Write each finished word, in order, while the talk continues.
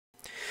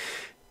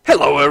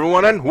Hello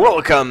everyone and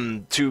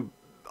welcome to...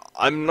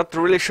 I'm not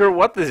really sure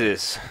what this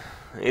is.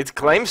 It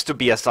claims to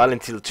be a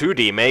Silent Hill 2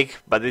 Demake,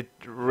 but it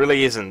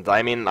really isn't.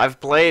 I mean,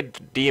 I've played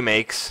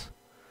Demakes,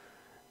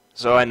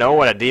 so I know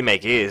what a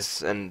Demake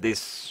is, and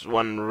this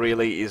one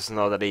really is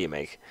not a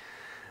Demake.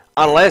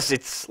 Unless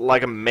it's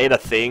like a meta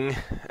thing,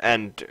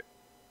 and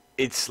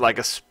it's like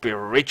a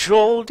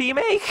spiritual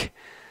Demake?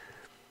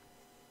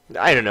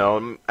 I don't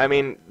know. I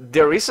mean,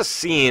 there is a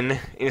scene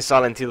in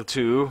Silent Hill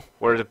 2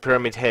 where the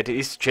Pyramid Head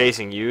is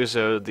chasing you,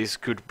 so this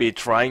could be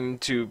trying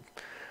to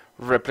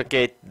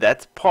replicate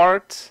that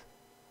part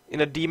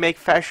in a Demake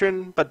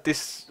fashion, but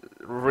this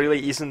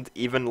really isn't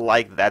even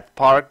like that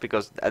part,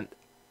 because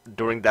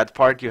during that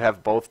part you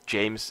have both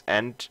James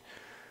and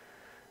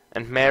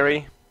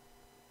Mary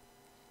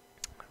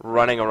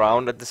running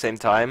around at the same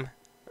time,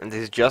 and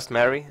this is just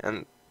Mary,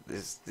 and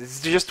this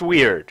is just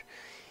weird.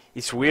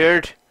 It's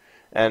weird.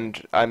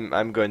 And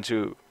I'm going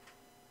to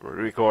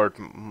record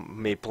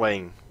me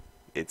playing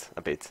it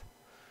a bit,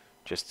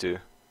 just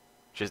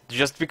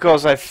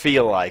because I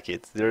feel like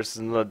it. There's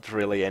not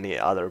really any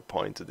other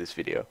point to this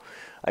video.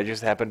 I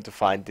just happened to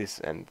find this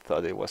and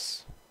thought it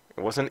was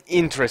an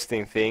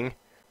interesting thing.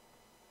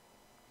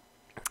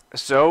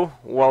 So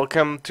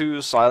welcome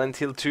to Silent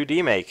Hill 2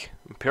 Demake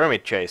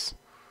Pyramid Chase.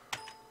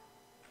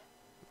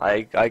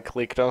 I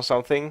clicked on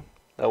something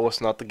that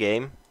was not the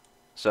game,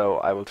 so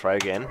I will try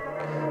again.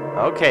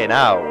 Okay,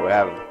 now we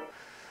have...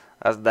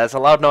 That's a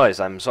loud noise.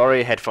 I'm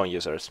sorry, headphone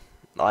users.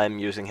 I'm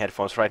using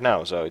headphones right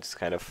now, so it's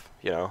kind of,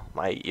 you know,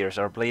 my ears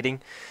are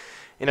bleeding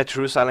in a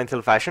true Silent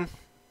Hill fashion.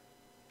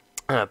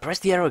 Press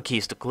the arrow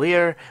keys to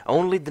clear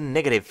only the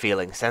negative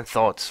feelings and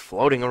thoughts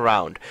floating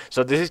around.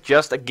 So this is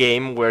just a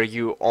game where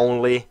you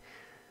only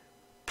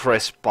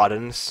press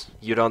buttons.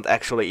 You don't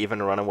actually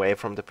even run away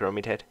from the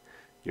Pyramid Head.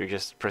 You're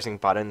just pressing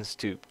buttons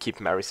to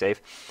keep Mary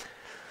safe.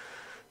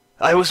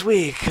 I was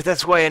weak,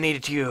 that's why I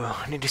needed you.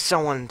 I needed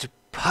someone to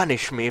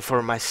punish me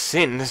for my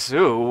sins.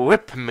 Ooh,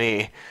 whip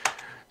me.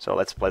 So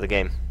let's play the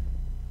game.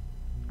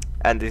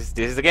 And this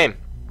is the game.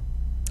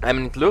 I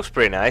mean, it looks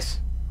pretty nice.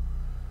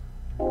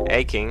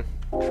 Aching,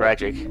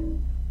 tragic.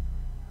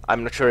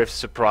 I'm not sure if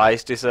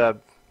surprised is a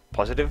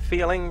positive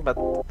feeling, but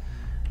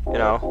you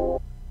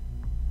know,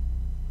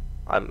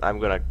 I'm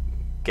gonna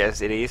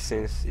guess it is,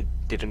 since it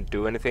didn't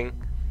do anything.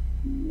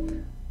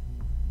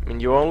 I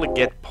mean, you only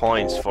get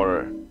points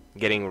for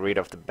getting rid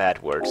of the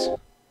bad words.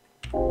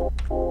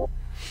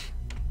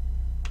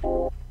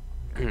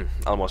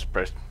 Almost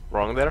pressed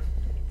wrong there.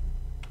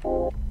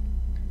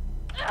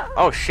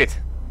 Oh shit!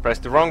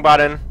 Pressed the wrong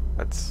button.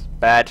 That's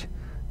bad.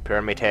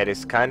 Pyramid Head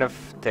is kind of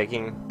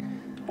taking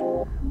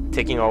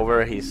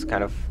over. He's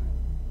kind of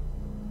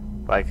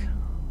like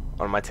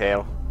on my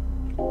tail.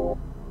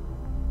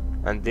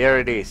 And there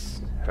it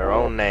is. Her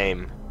own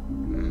name,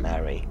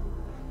 Mary.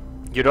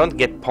 You don't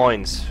get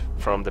points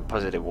from the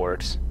positive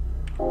words,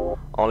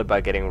 only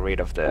by getting rid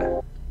of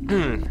the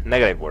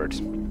negative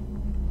words.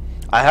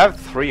 I have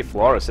 3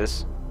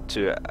 flourishes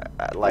to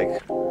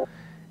like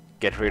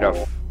get rid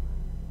of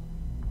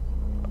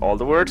all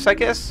the words, I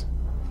guess.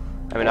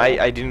 I mean,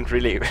 I didn't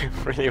really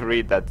really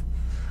read that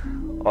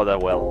all that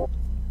well,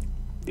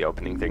 the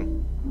opening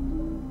thing.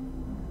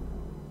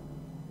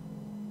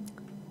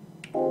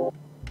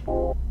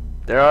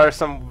 There are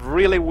some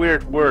really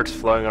weird words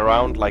flowing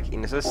around, like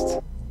incest,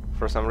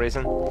 for some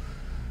reason.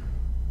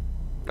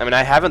 I mean,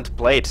 I haven't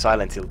played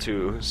Silent Hill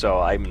 2, so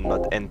I'm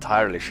not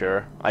entirely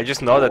sure. I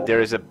just know that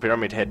there is a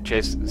Pyramid Head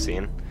chase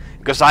scene,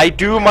 because I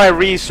do my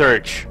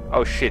research!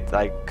 Oh shit,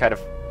 I kind of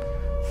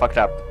fucked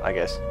up, I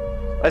guess.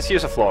 Let's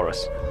use a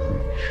Flores.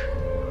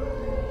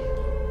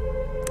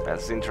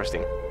 That's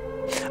interesting.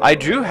 I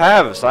do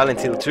have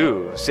Silent Hill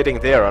 2 sitting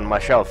there on my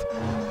shelf,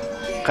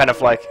 kind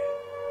of like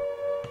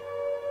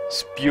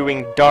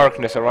spewing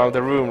darkness around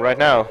the room right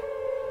now.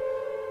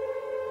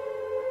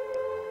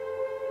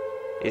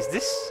 Is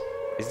this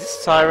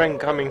siren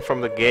coming from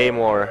the game,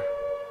 or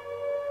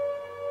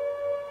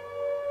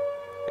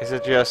is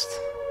it just